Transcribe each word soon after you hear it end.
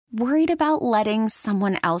Worried about letting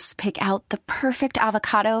someone else pick out the perfect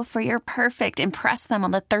avocado for your perfect impress them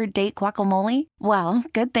on the third date guacamole? Well,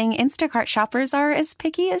 good thing Instacart shoppers are as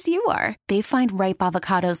picky as you are. They find ripe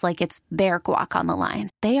avocados like it's their guac on the line.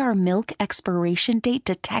 They are milk expiration date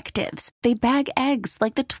detectives. They bag eggs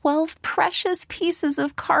like the 12 precious pieces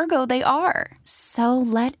of cargo they are. So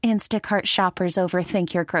let Instacart shoppers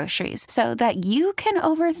overthink your groceries so that you can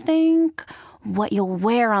overthink what you'll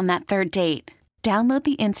wear on that third date. Download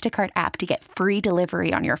the Instacart app to get free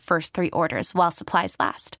delivery on your first 3 orders while supplies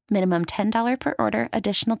last. Minimum $10 per order.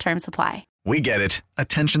 Additional terms apply. We get it.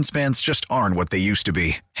 Attention spans just aren't what they used to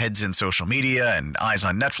be. Heads in social media and eyes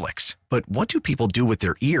on Netflix. But what do people do with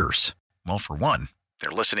their ears? Well, for one, they're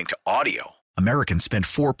listening to audio. Americans spend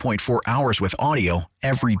 4.4 hours with audio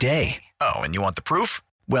every day. Oh, and you want the proof?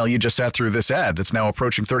 Well, you just sat through this ad that's now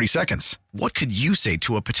approaching 30 seconds. What could you say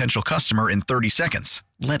to a potential customer in 30 seconds?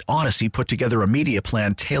 Let Odyssey put together a media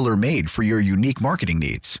plan tailor-made for your unique marketing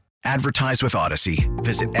needs. Advertise with Odyssey.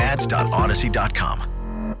 Visit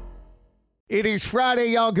ads.odyssey.com. It is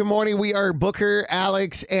Friday, y'all. Good morning. We are Booker,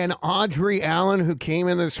 Alex, and Audrey Allen, who came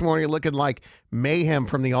in this morning looking like mayhem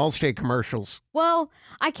from the Allstate commercials. Well,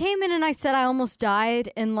 I came in and I said I almost died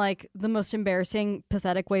in like the most embarrassing,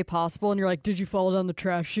 pathetic way possible. And you're like, did you fall down the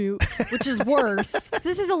trash chute? Which is worse.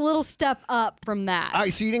 This is a little step up from that. All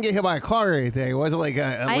right, so you didn't get hit by a car or anything. It wasn't like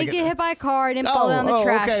I didn't get hit by a car. I didn't fall down the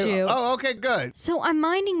trash chute. Oh, okay, good. So I'm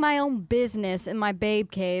minding my own business in my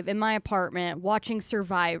babe cave in my apartment watching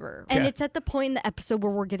Survivor. And it's at the point in the episode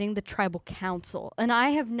where we're getting the tribal council. And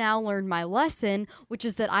I have now learned my lesson, which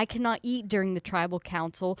is that I cannot eat during the tribal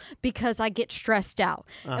council because I get stressed out.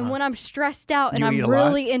 And when I'm stressed out and I'm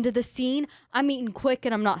really into the scene, I'm eating quick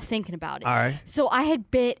and I'm not thinking about it. All right. So I had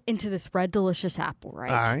bit into this red delicious apple,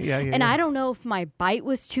 right? All right, yeah. And I don't know if my bite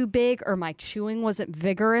was too big or my chewing wasn't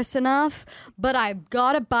vigorous enough, but I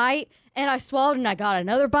got a bite and I swallowed and I got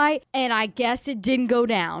another bite and I guess it didn't go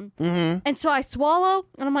down. Mm-hmm. And so I swallow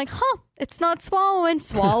and I'm like, it's not swallowing.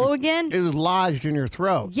 Swallow again. It was lodged in your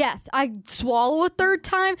throat. Yes. I swallow a third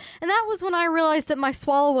time. And that was when I realized that my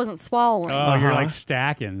swallow wasn't swallowing. Oh, you're like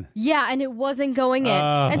stacking. Yeah, and it wasn't going in.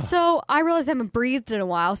 And so I realized I haven't breathed in a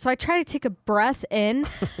while. So I try to take a breath in.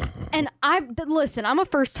 And listen, I'm a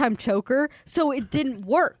first-time choker, so it didn't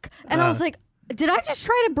work. And I was like, did I just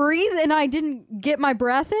try to breathe and I didn't get my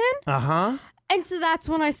breath in? Uh-huh. And so that's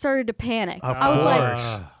when I started to panic. I was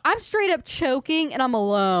like, I'm straight up choking and I'm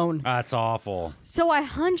alone. That's awful. So I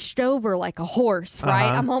hunched over like a horse, right?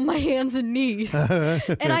 I'm on my hands and knees.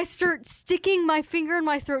 And I start sticking my finger in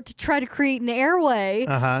my throat to try to create an airway.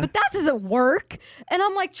 But that doesn't work. And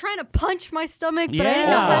I'm like trying to punch my stomach, but I didn't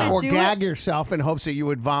know how to or do it. Or gag yourself in hopes that you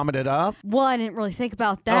would vomit it up. Well, I didn't really think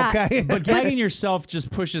about that. Okay. But gagging yourself just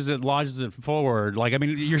pushes it, lodges it forward. Like, I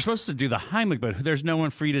mean, you're supposed to do the Heimlich, but there's no one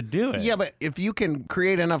for you to do it. Yeah, but if you can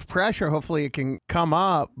create enough pressure, hopefully it can come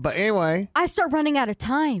up. But anyway. I start running out of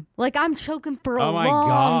time. Like, I'm choking for a Oh my long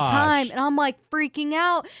gosh. time. And I'm like freaking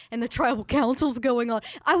out. And the tribal council's going on.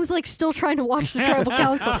 I was like still trying to watch the tribal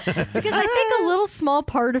council. Because I think a little small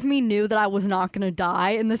part of me knew that I was not going to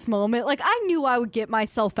die in this moment. Like, I knew I would get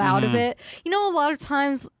myself out of it. You know, a lot of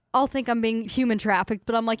times I'll think I'm being human trafficked,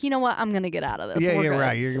 but I'm like, you know what? I'm going to get out of this. Yeah, We're you're good.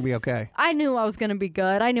 right. You're going to be okay. I knew I was going to be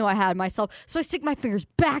good. I knew I had myself. So I stick my fingers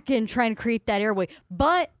back in trying to create that airway.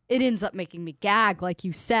 But it ends up making me gag, like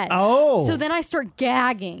you said. Oh. So then I start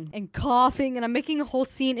gagging and coughing, and I'm making a whole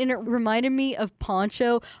scene, and it reminded me of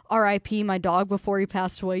Poncho, R.I.P., my dog before he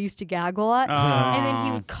passed away, used to gag a lot. And then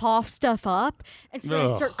he would cough stuff up. And so I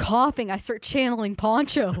start coughing. I start channeling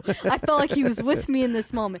Poncho. I felt like he was with me in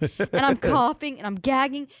this moment. And I'm coughing, and I'm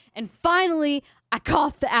gagging, and finally I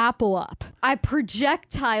coughed the apple up. I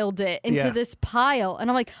projectiled it into this pile.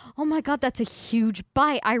 And I'm like, oh my God, that's a huge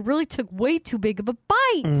bite. I really took way too big of a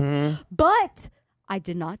bite. But I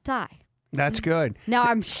did not die. That's good. Now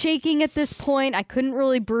I'm shaking at this point. I couldn't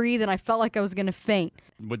really breathe and I felt like I was going to faint.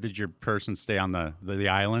 What, did your person stay on the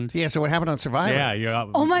island? Yeah, so what happened on Survivor? Yeah.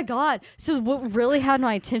 Oh my God. So what really had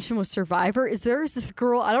my attention with Survivor is there is this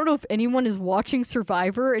girl, I don't know if anyone is watching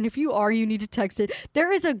Survivor, and if you are, you need to text it.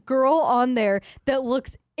 There is a girl on there that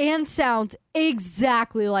looks and sounds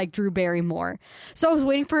exactly like Drew Barrymore. So I was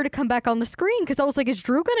waiting for her to come back on the screen because I was like, is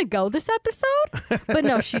Drew going to go this episode? But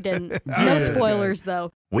no, she didn't. No spoilers,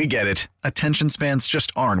 though. We get it. Attention spans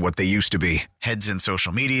just aren't what they used to be. Heads in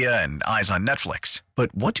social media and eyes on Netflix.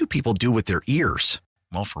 But what do people do with their ears?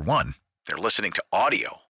 Well, for one, they're listening to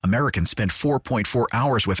audio. Americans spend 4.4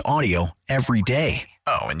 hours with audio every day.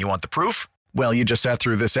 Oh, and you want the proof? Well, you just sat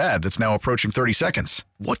through this ad that's now approaching 30 seconds.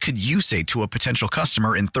 What could you say to a potential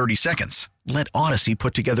customer in 30 seconds? Let Odyssey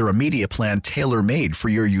put together a media plan tailor-made for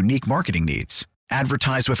your unique marketing needs.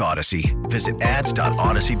 Advertise with Odyssey. Visit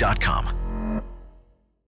ads.odyssey.com.